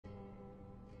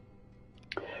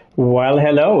Well,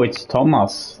 hello, it's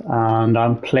Thomas, and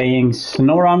I'm playing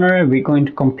Snowrunner. We're going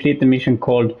to complete the mission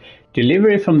called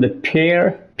Delivery from the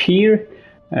Pier.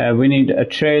 We need a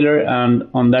trailer, and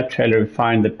on that trailer we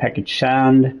find the package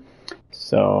sand.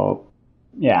 So,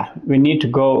 yeah, we need to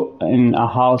go in a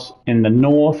house in the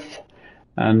north,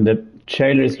 and the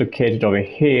trailer is located over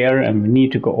here, and we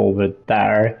need to go over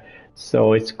there.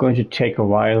 So it's going to take a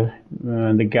while.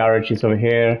 The garage is over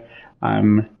here.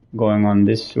 I'm going on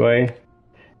this way.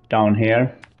 Down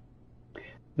here,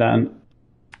 then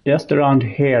just around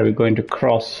here we're going to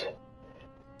cross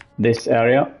this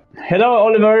area. Hello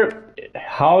Oliver,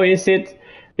 how is it?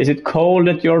 Is it cold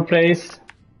at your place?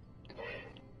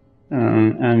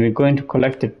 And we're going to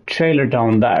collect the trailer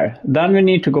down there. Then we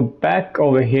need to go back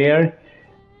over here,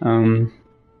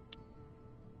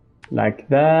 like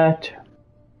that,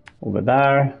 over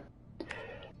there,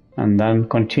 and then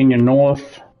continue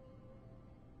north,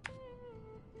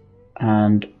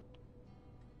 and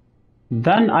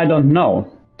then I don't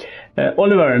know.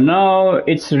 Oliver, no,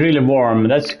 it's really warm.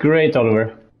 That's great,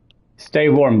 Oliver. Stay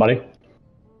warm, buddy.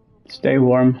 Stay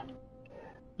warm.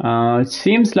 It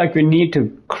seems like we need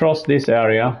to cross this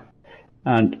area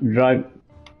and drive.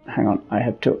 Hang on, I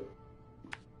have to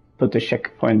put the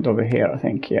checkpoint over here, I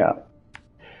think, yeah.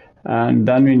 And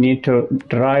then we need to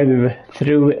drive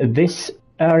through this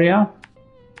area.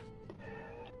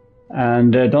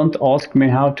 And don't ask me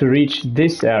how to reach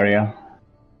this area.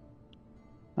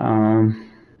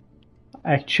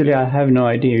 Actually, I have no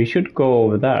idea. We should go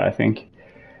over there, I think.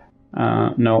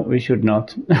 No, we should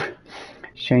not.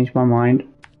 Change my mind.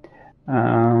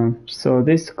 So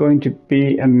this is going to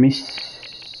be a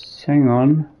miss. Hang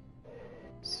on.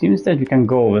 Seems that we can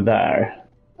go over there.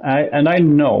 And I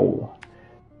know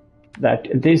that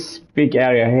this big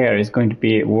area here is going to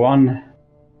be one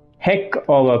heck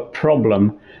of a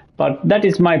problem. But that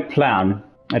is my plan,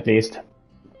 at least.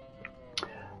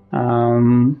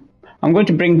 I'm going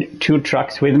to bring 2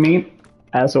 trucks with me,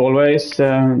 as always.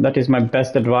 That is my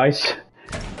best advice.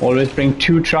 Always bring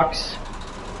 2 trucks.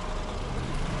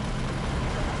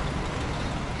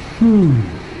 And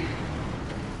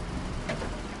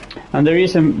the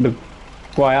reason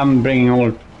why I'm bringing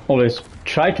always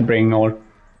try to bring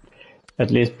at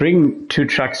least bring 2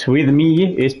 trucks with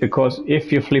me is because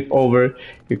if you flip over,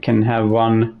 you can have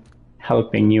one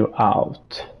helping you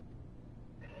out.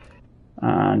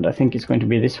 And I think it's going to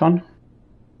be this one.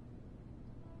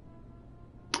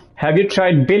 Have you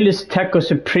tried Billy's Taco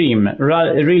Supreme?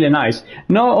 Really nice.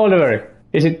 No, Oliver.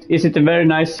 Is it a very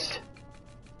nice?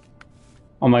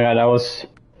 Oh my God,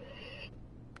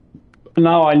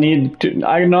 now I need to.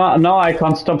 Now I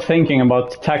can't stop thinking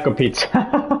about taco pizza.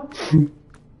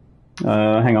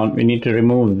 Hang on, we need to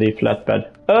remove the flatbed.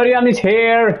 Örjan is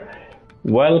here.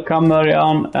 Welcome,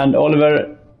 Örjan and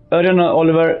Oliver. Örjan and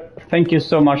Oliver, thank you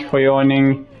so much for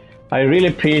joining. I really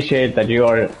appreciate that you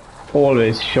are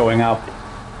always showing up.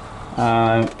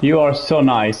 You are so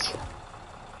nice.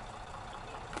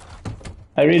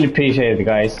 I really appreciate it,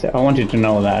 guys. I want you to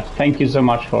know that. Thank you so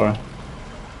much for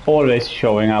always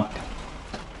showing up.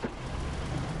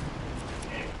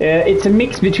 It's a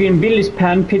mix between Billy's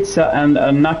pan pizza and a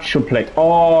nacho plate.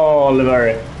 Oh,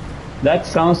 Oliver, that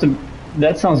sounds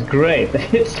great.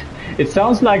 It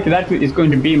sounds like that is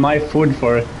going to be my food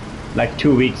for like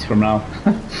 2 weeks from now.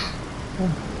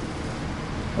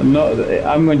 No,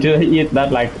 I'm going to eat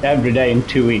that like every day in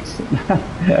 2 weeks.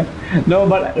 No,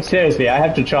 but seriously, I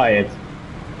have to try it.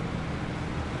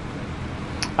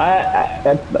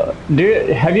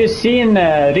 Have you seen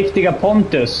Riktiga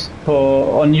Pontus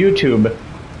on YouTube?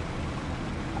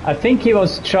 I think he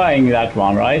was trying that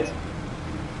one, right?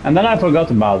 And then I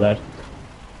forgot about that.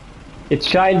 It's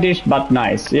childish but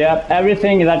nice. Yeah,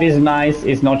 everything that is nice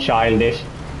is not childish.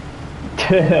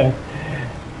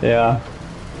 Yeah.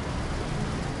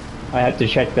 I have to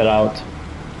check that out.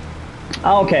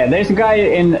 Okay, there's a guy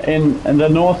in the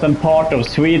northern part of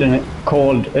Sweden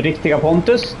called Riktiga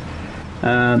Pontus.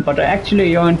 But I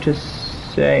actually want to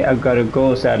say I gotta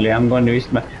go, sadly. I'm going to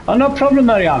visit my... Oh, no problem,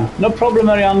 Marianne. No problem,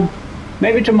 Marianne.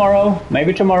 Maybe tomorrow.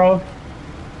 Maybe tomorrow.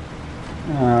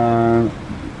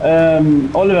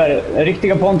 Oliver,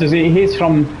 Riktiga Pontus, he's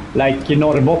from like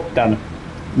Norrbotten,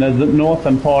 the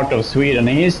northern part of Sweden.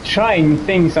 He's trying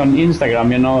things on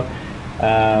Instagram, you know,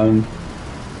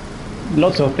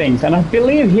 lots of things. And I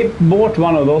believe he bought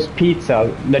one of those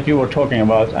pizza that you were talking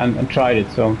about and tried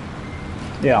it, so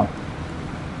yeah.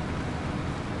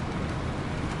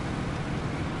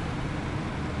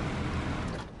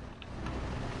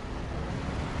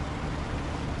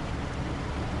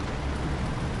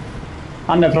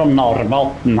 Han är från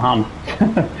Norrbotten, han.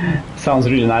 Sounds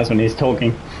really nice when he's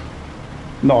talking.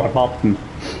 Norrbotten.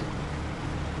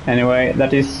 Anyway,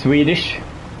 that is Swedish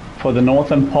for the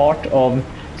northern part of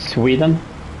Sweden.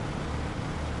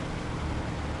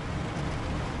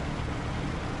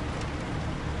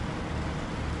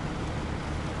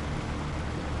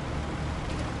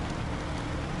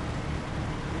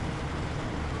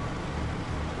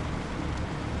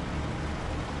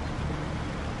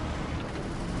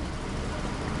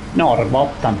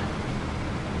 Norrbotten.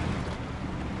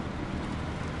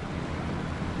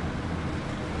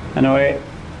 Anyway.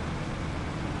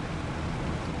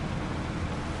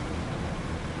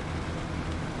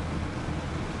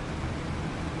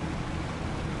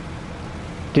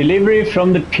 Delivery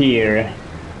from the pier.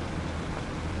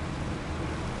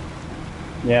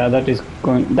 Yeah, that's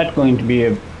going to be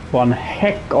one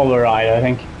heck of a ride, I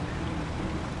think.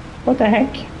 What the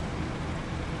heck?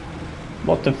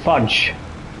 What the fudge?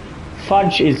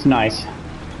 Fudge is nice.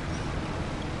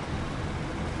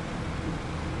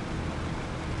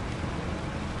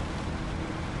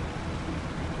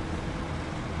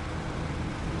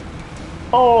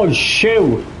 Oh,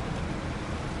 shoo!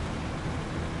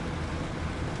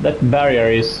 That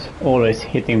barrier is always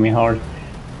hitting me hard.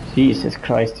 Jesus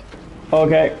Christ.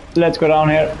 Okay, let's go down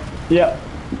here. Yeah.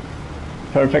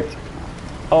 Perfect.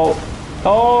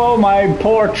 Oh, my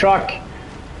poor truck.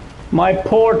 My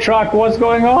poor truck, what's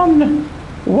going on?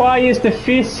 Why is the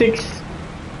physics...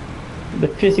 The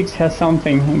physics has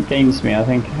something against me, I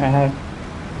think. I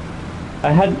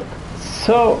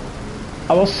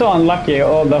was so unlucky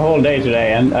the whole day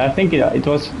today, and I think it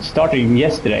was starting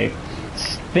yesterday.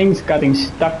 Things getting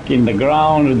stuck in the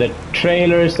ground with the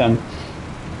trailers, and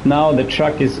now the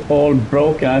truck is all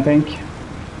broken, I think.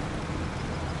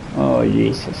 Oh,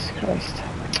 Jesus Christ.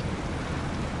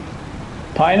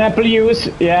 Pineapple juice,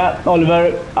 yeah,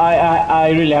 Oliver. I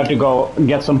really have to go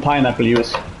get some pineapple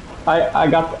juice. I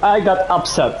got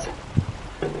upset.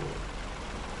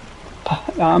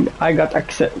 I got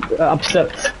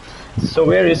upset. So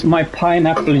where is my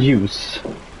pineapple juice?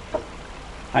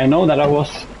 I know that I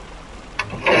was.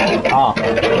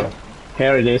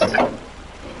 Here it is.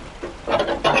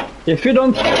 If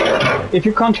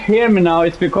you can't hear me now,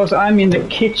 it's because I'm in the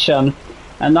kitchen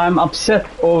and I'm upset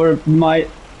over my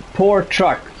poor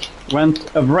truck went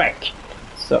a wreck.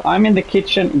 So I'm in the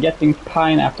kitchen getting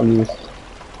pineapple juice.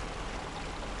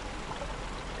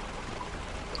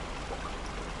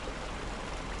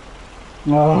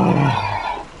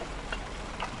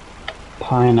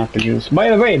 Pineapple juice. By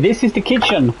the way, this is the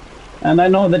kitchen, and I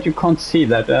know that you can't see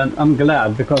that, and I'm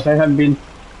glad because I have been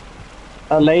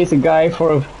a lazy guy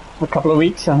for a couple of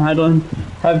weeks and I don't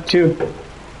have to.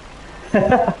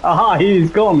 Aha,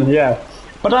 he's gone, yeah.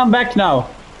 But I'm back now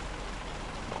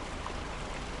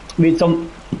with some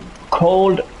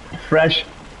cold, fresh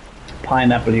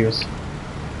pineapple juice.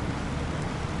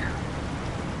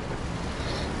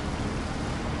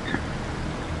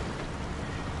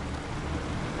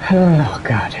 Oh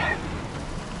God.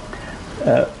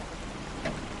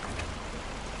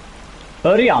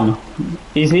 Örjan,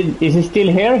 is he still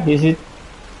here? Is it?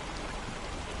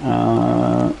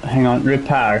 Hang on,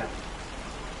 repair.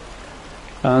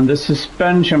 The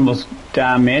suspension was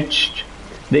damaged.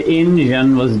 The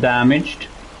engine was damaged.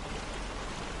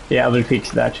 Yeah, I will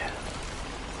fix that.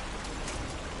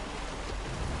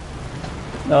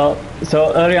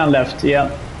 So Örjan left, yeah.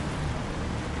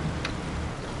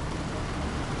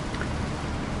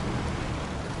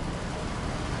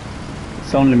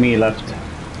 It's only me left.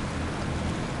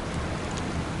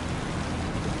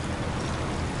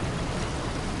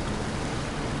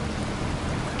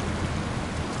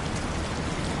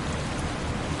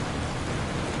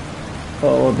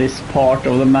 Oh, this part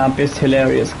of the map is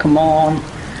hilarious. Come on.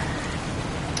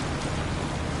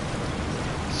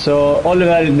 So,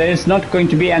 Oliver, there is not going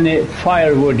to be any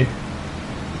firewood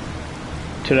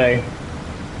today.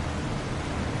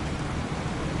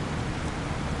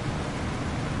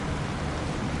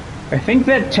 I think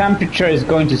the temperature is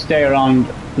going to stay around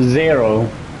 0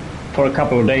 for a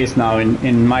couple of days now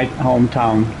in my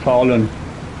hometown, Falun.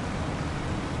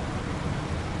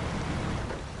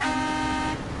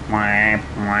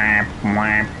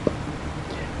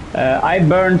 I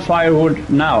burn firewood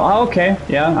now. Oh, okay,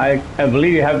 yeah, I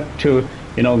believe you have to,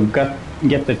 you know,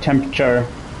 get the temperature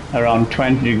around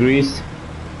 20 degrees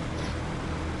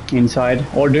inside.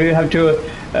 Or do you have to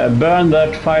burn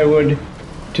that firewood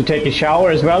to take a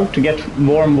shower as well, to get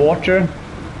warm water?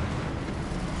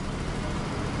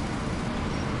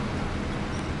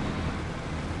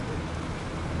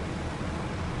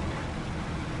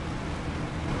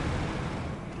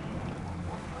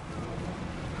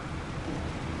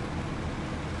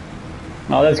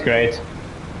 Oh, that's great.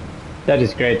 That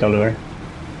is great, Oliver.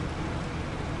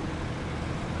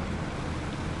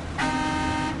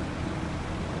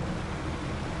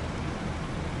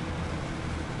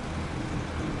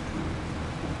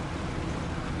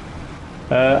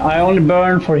 I only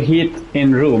burn for heat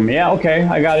in room. Yeah, okay,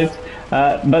 I got it.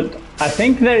 But I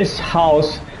think there is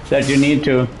house that you need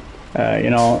to, you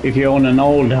know, if you own an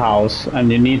old house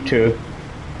and you need to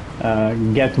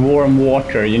get warm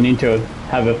water, you need to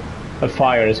have a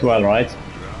fire as well, right?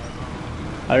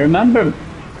 I remember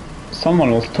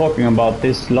someone was talking about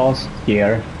this last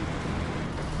year.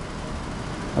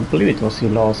 I believe it was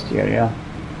last year, yeah.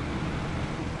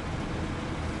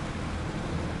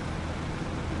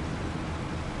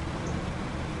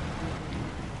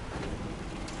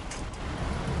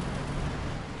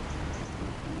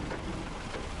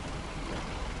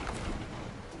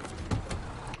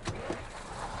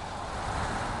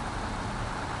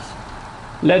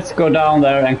 Let's go down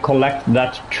there and collect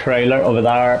that trailer over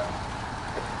there.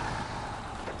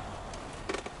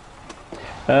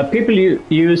 People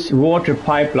use water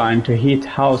pipeline to heat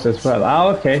house as well. Ah,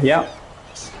 okay, yeah.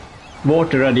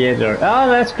 Water radiator. Ah,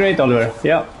 that's great, Oliver.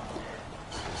 Yeah.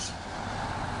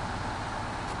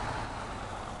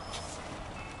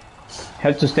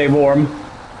 Have to stay warm.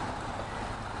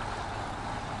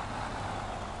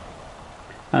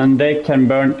 And they can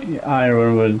burn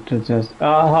iron wood to just...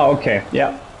 Ah, okay,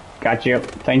 yeah. Got you.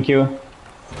 Thank you.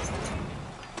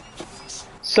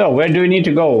 So, where do we need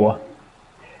to go?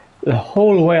 The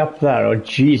whole way up there. Oh,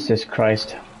 Jesus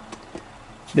Christ.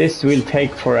 This will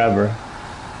take forever.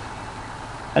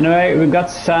 Anyway, we got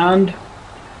sand.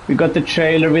 We got the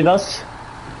trailer with us.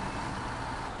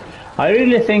 I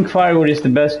really think firewood is the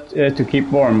best to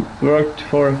keep warm. Worked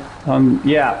for...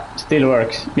 yeah, still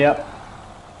works. Yeah.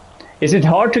 Is it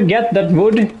hard to get that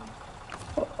wood?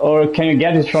 Or can you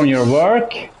get it from your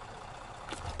work?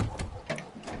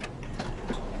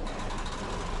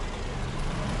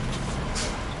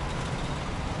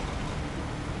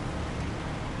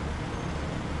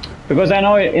 Because I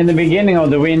know in the beginning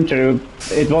of the winter,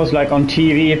 it was like on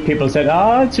TV, people said,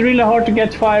 "Ah, it's really hard to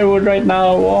get firewood right now,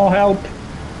 oh help."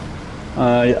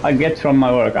 I get from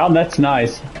my work. Oh, that's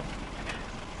nice.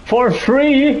 For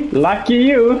free! Lucky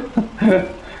you!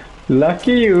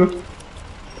 Lucky you!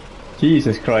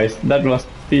 Jesus Christ, that must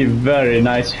be a very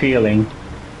nice feeling.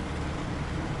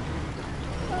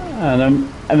 And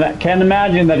I can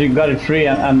imagine that you got it free,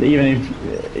 and even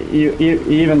if you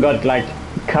even got like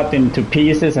cut into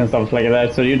pieces and stuff like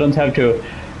that, so you don't have to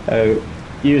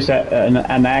use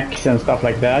an axe and stuff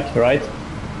like that, right?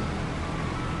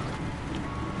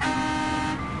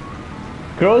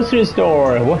 Grocery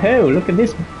store. Whoa, look at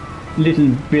this little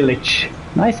village.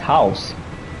 Nice house,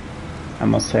 I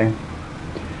must say.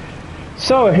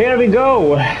 So here we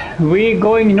go. We're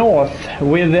going north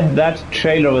with that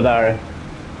trailer over there.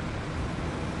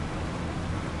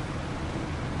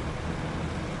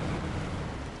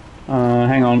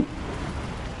 Hang on.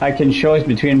 I can choose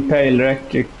between pay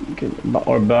electric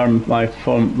or burn my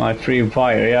free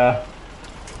fire. Yeah.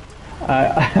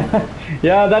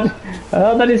 Yeah,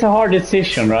 that is a hard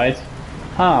decision, right?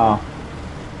 Ah,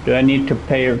 do I need to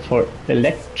pay for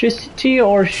electricity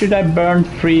or should I burn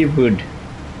free wood?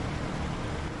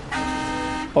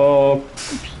 Oh,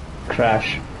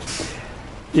 crash.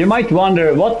 You might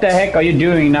wonder, what the heck are you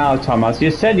doing now, Thomas?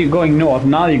 You said you're going north,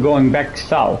 now you're going back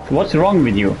south. What's wrong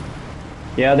with you?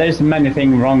 Yeah, there's many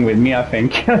things wrong with me, I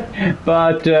think.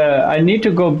 But I need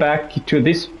to go back to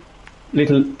this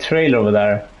little trail over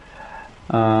there.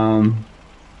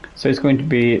 So it's going to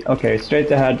be, okay,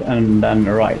 straight ahead and then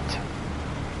right.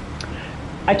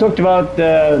 I talked about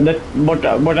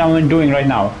what I'm doing right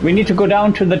now. We need to go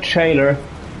down to the trailer,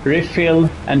 refill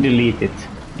and delete it.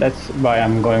 That's why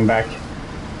I'm going back.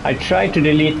 I tried to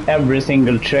delete every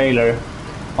single trailer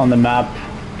on the map,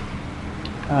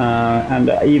 and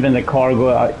even the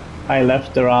cargo I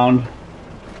left around.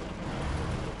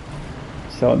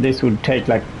 So this would take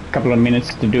like a couple of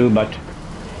minutes to do, but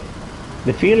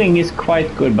the feeling is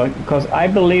quite good, but because I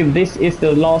believe this is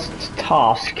the last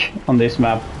task on this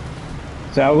map.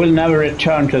 So I will never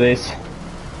return to this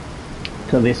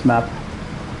map.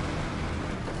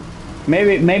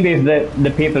 Maybe if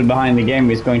the people behind the game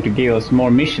is going to give us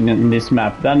more mission in this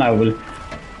map, then I will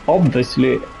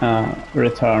obviously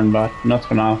return, but not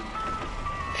for now.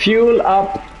 Fuel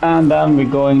up, and then we're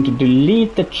going to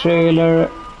delete the trailer.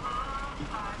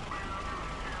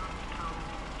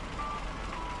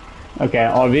 Okay,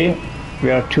 are we? We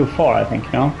are too far, I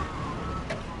think, no?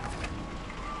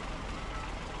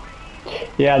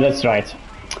 Yeah, that's right.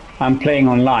 I'm playing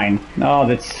online. Oh,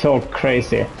 that's so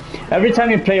crazy. Every time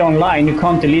you play online, you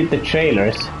can't delete the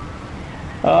trailers.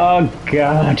 Oh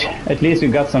god, at least we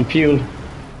got some fuel.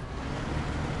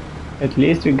 At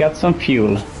least we got some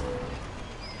fuel.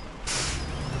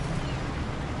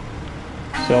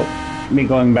 So, we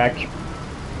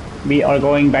are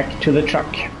going back to the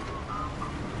truck.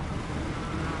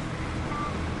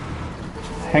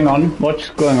 hang on, what's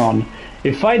going on?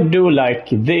 If I do like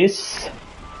this...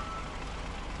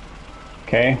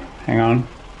 Okay, hang on.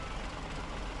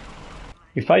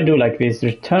 If I do like this,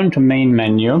 return to main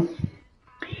menu.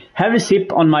 Have a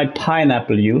sip on my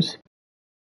pineapple juice.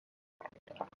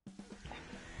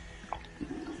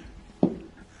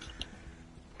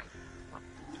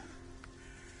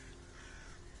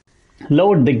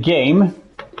 Load the game.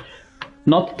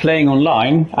 Not playing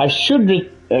online. I should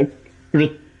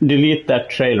delete that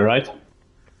trailer, right?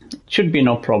 Should be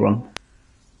no problem.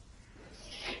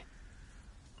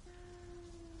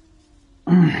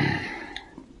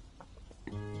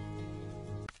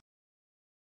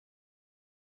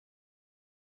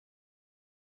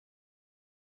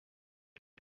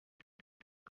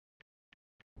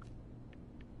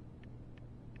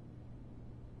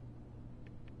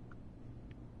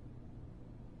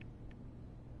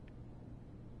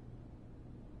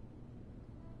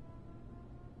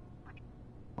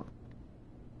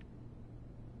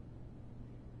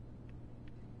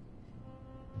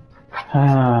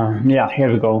 Yeah,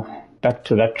 here we go. Back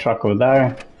to that truck over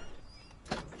there.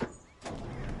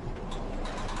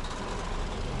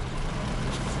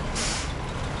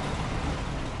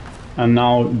 And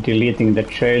now deleting the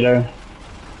trailer.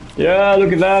 Yeah,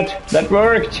 look at that. That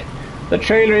worked. The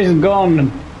trailer is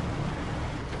gone.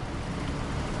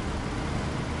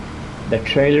 The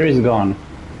trailer is gone.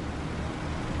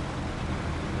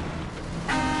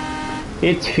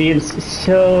 It feels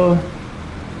so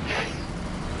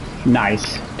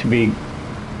nice to be.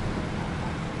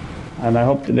 And I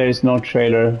hope that there is no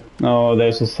trailer. No,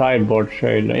 there's a sideboard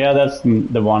trailer. Yeah, that's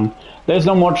the one. There's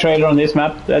no more trailer on this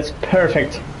map. That's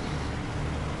perfect.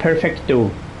 Perfecto.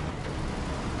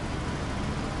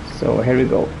 So here we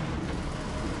go.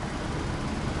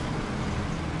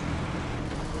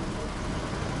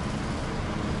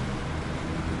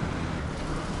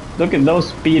 Look at those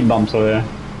speed bumps over there.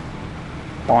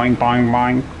 Boing, boing,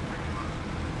 boing.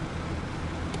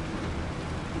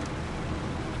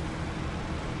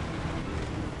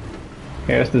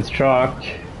 Here's the truck.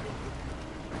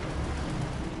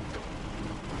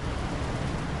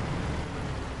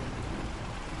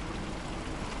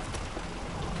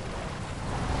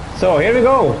 So here we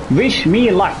go. Wish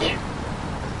me luck.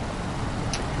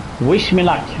 Wish me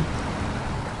luck.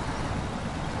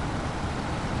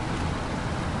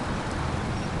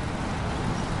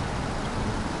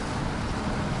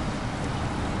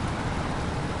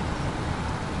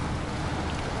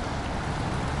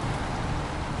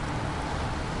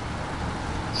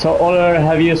 So Oliver,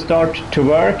 have you started to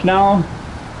work now?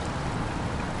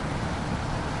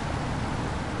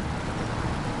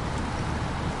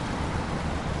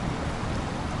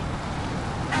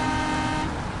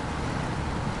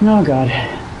 Oh God.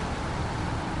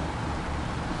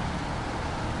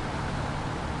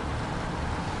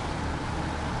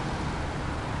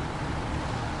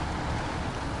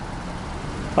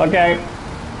 Okay.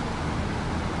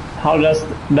 How does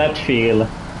that feel?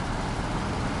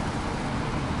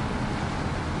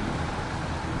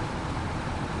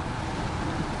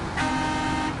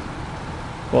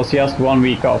 Was just 1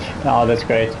 week off. Oh, that's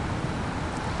great.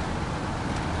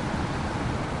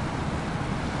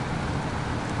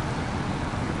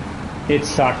 It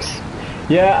sucks.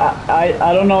 Yeah,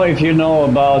 I don't know if you know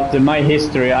about my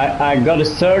history. I got a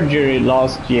surgery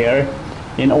last year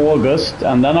in August,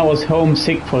 and then I was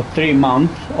homesick for 3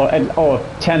 months or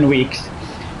 10 weeks.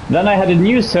 Then I had a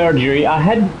new surgery. I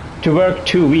had to work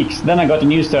 2 weeks. Then I got a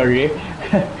new surgery.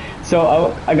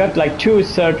 So I got like 2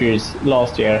 surgeries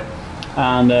last year.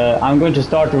 And I'm going to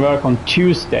start to work on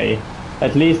Tuesday.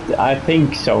 At least I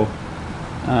think so.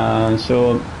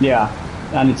 So yeah,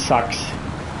 and it sucks.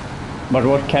 But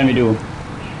what can we do?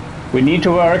 We need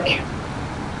to work.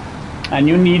 And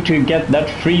you need to get that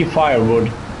free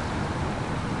firewood.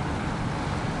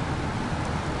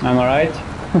 Am I right?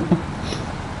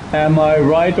 Am I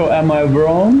right or am I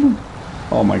wrong?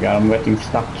 Oh my God, I'm getting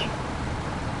stuck.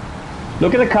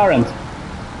 Look at the current.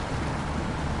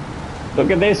 Look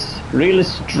at this, really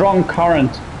strong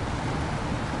current.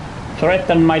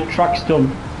 Threaten my trucks to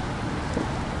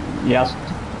just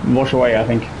wash away, I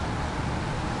think.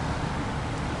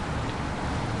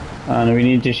 And we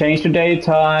need to change to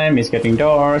daytime, it's getting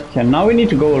dark, and now we need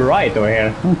to go right over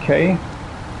here. Okay.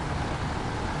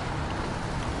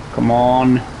 Come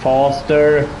on,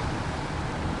 faster.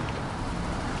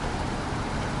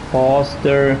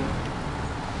 Faster.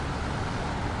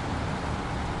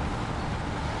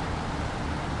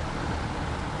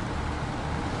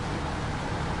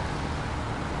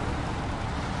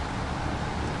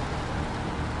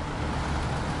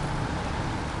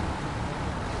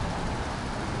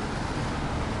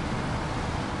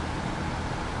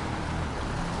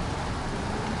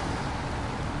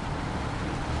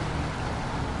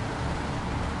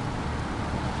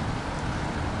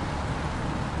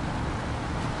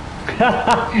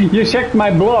 You checked my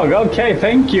blog. Okay,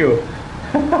 thank you.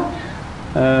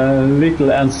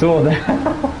 Little and so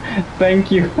thank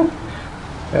you.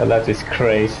 Yeah, that is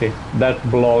crazy. That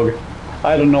blog.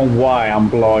 I don't know why I'm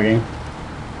blogging.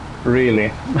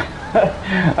 Really.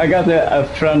 I got a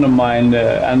friend of mine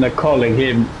and a colleague.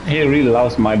 He really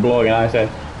loves my blog, and I said,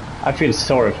 I feel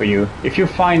sorry for you. If you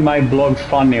find my blog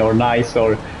funny or nice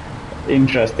or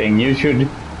interesting, you should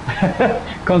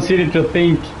consider to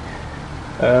think.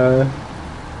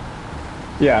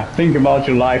 Yeah, think about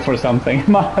your life or something.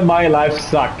 My life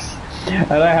sucks,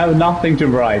 and I have nothing to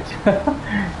write.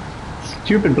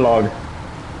 Stupid blog.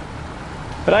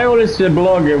 But I always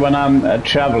blog when I'm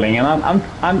traveling,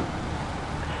 and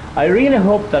I really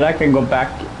hope that I can go back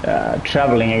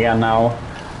traveling again now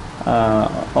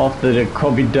after the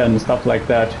COVID and stuff like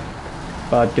that.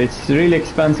 But it's really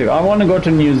expensive. I want to go to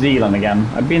New Zealand again.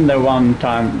 I've been there one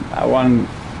time, one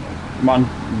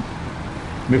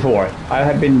before. I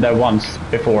have been there once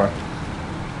before.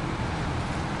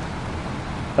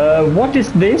 What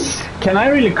is this? Can I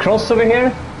really cross over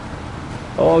here?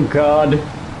 Oh god.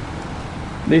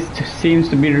 This seems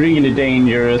to be really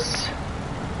dangerous.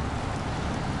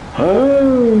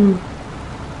 Oh.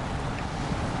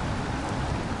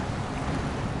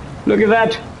 Look at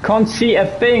that. Can't see a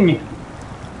thing.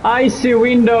 Icy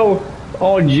window.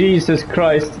 Oh Jesus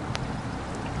Christ.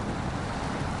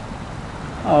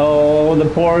 Oh, the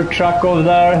poor truck over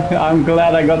there. I'm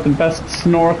glad I got the best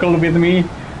snorkel with me.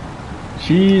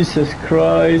 Jesus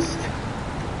Christ.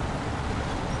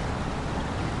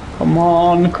 Come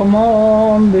on, come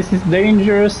on. This is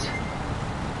dangerous.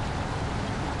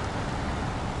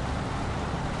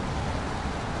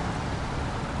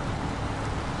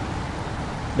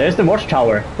 There's the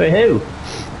watchtower. Hey-ho.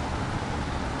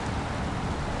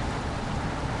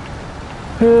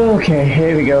 Okay,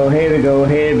 here we go, here we go,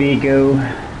 here we go.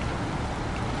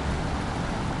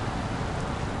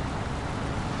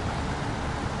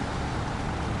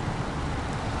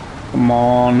 Come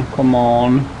on, come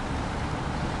on.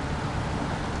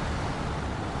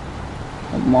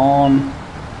 Come on.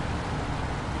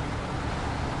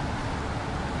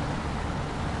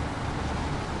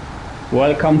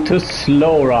 Welcome to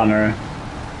Snowrunner.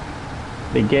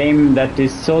 The game that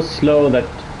is so slow that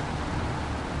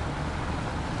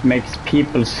makes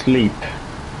people sleep.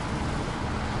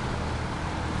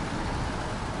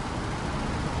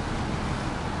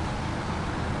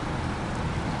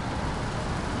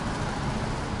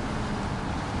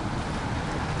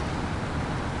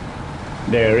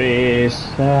 There is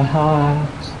a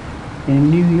house in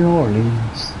New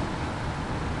Orleans.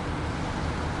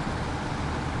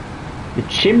 The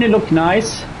chimney looked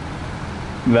nice.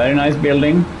 Very nice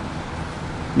building.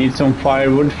 Need some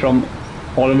firewood from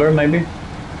Oliver maybe.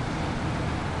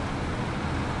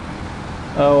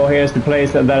 Oh, here's the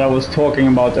place that I was talking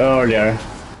about earlier.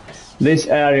 This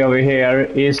area over here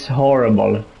is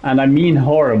horrible. And I mean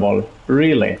horrible,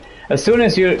 really. As soon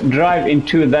as you drive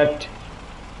into that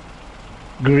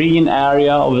green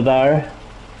area over there,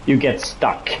 you get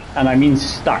stuck. And I mean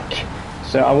stuck.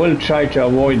 So I will try to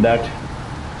avoid that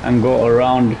and go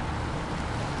around.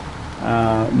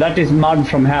 That is mud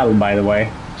from hell, by the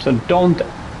way. So don't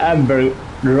ever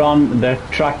run the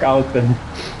truck out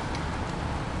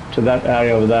to that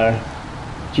area over there.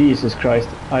 Jesus Christ,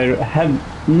 I had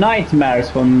nightmares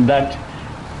from that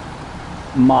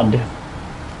mud.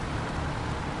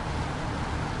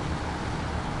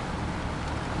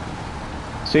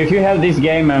 So if you have this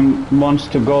game and wants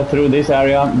to go through this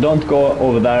area, don't go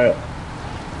over there.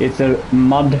 It's a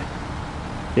mud.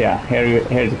 Yeah, here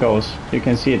it goes. You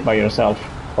can see it by yourself.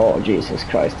 Oh, Jesus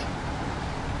Christ.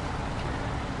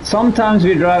 Sometimes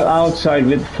we drive outside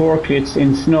with forklifts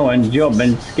in snow and job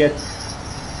and it gets...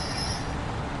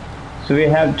 So we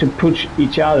have to push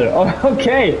each other. Oh,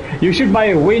 okay, you should buy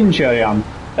a winch,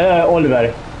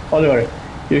 Oliver,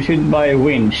 you should buy a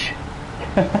winch.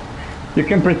 You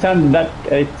can pretend that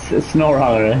it's a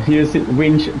Snowrunner. Use it,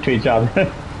 winch to each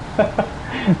other.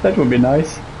 That would be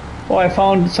nice. Oh, I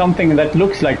found something that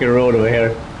looks like a road over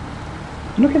here.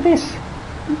 Look at this.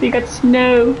 We got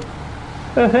snow.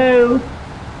 Oh-ho.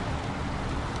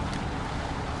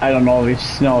 I don't know if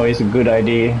snow is a good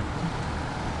idea.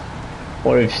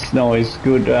 Or if snow is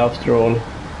good after all.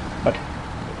 But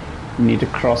we need to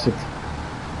cross it.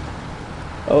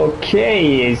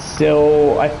 Okay,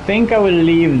 so I think I will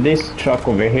leave this truck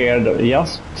over here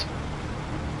just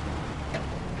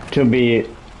to be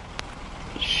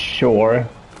sure.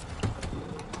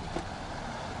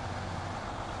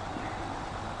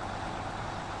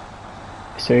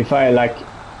 So if I like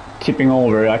tipping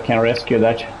over, I can rescue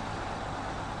that.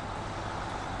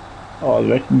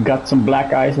 Oh, got some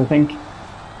black ice, I think.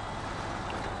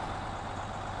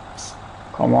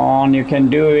 Come on, you can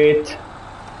do it.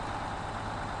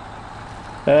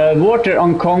 Water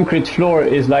on concrete floor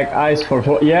is like ice for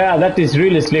yeah, that is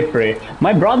really slippery.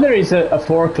 My brother is a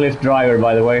forklift driver,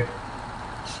 by the way.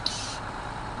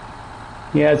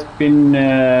 He has been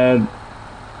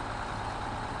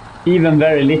even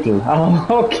very little. Oh,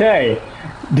 okay.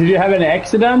 Did you have any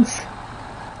accidents?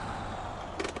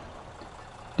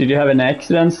 Did you have any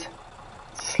accidents?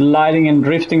 Sliding and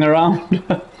drifting around?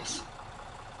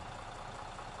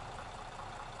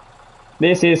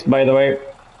 This is, by the way,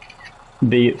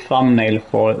 the thumbnail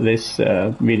for this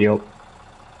video.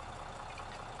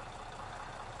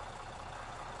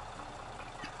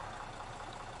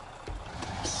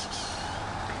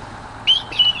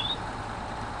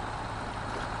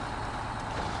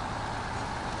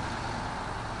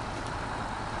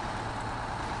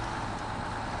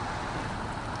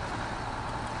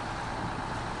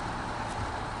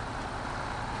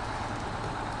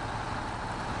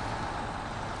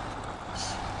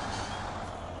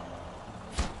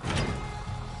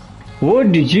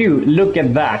 Would you look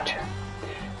at that?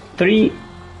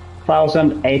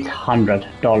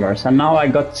 $3,800, and now I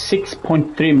got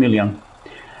 6.3 million.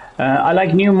 I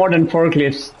like new modern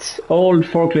forklifts. Old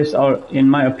forklifts are, in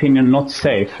my opinion, not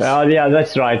safe. Yeah,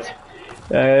 that's right.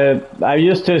 I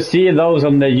used to see those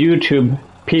on the YouTube,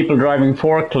 people driving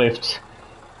forklifts,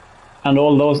 and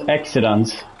all those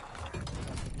accidents.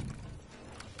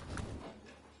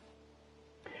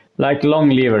 Like long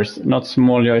levers, not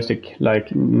small joystick,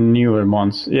 like newer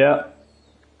ones. Yeah.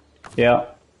 Yeah.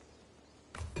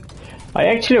 I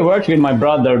actually worked with my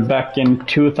brother back in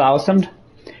 2000,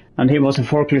 and he was a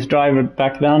forklift driver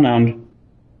back then, and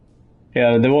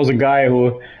yeah, there was a guy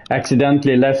who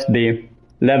accidentally left the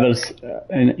levels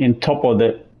in top of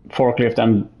the forklift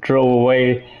and drove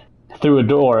away through a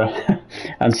door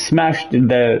and smashed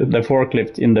the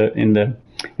forklift in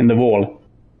the wall.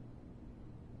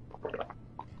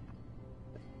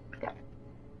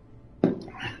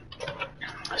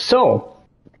 So,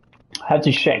 I have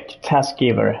to check task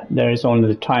giver. There is only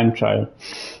the time trial.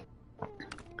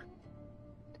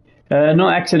 No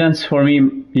accidents for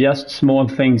me, just small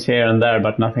things here and there,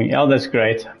 but nothing. Oh, that's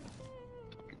great.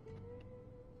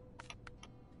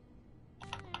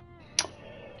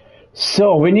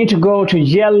 So, we need to go to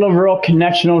Yellow Rock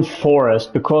National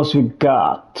Forest because we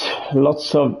got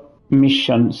lots of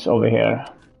missions over here.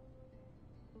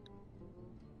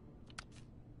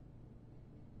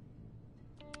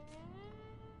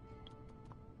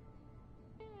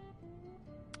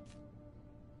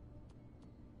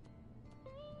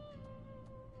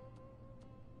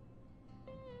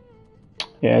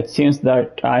 Yeah, it seems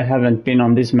that I haven't been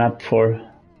on this map for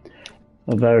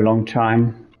a very long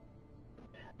time.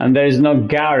 And there is no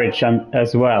garage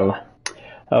as well.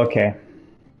 Okay.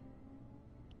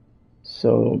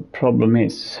 So, problem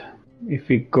is, if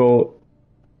we go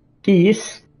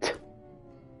east,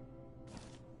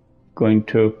 going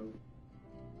to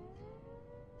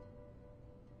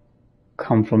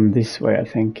come from this way, I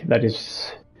think. That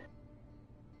is...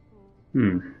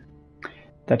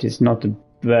 That is not a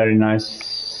very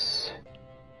nice.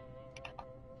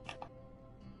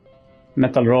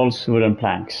 Metal rolls, wooden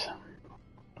planks.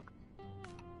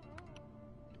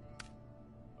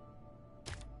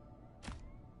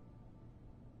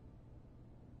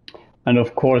 And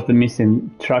of course the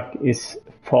missing truck is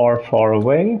far, far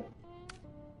away.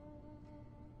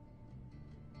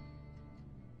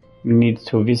 We need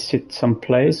to visit some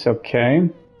place, okay.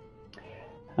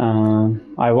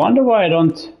 I wonder why I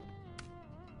don't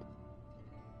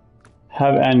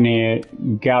have any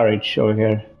garage over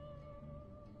here.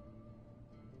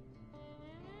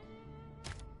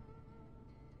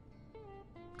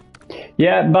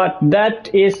 Yeah, but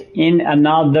that is in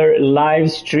another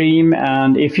live stream,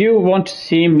 and if you want to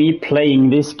see me playing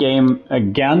this game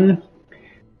again,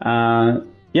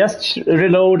 just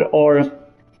reload or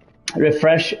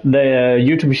refresh the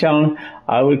YouTube channel.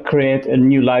 I will create a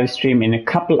new live stream in a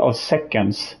couple of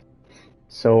seconds.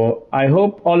 So I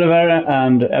hope Oliver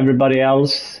and everybody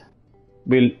else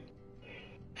will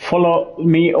follow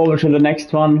me over to the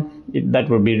next one. That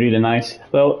would be really nice.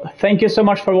 So thank you so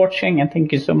much for watching, and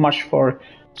thank you so much for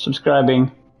subscribing.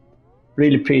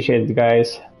 Really appreciate it,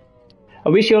 guys. I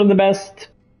wish you all the best.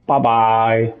 Bye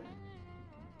bye.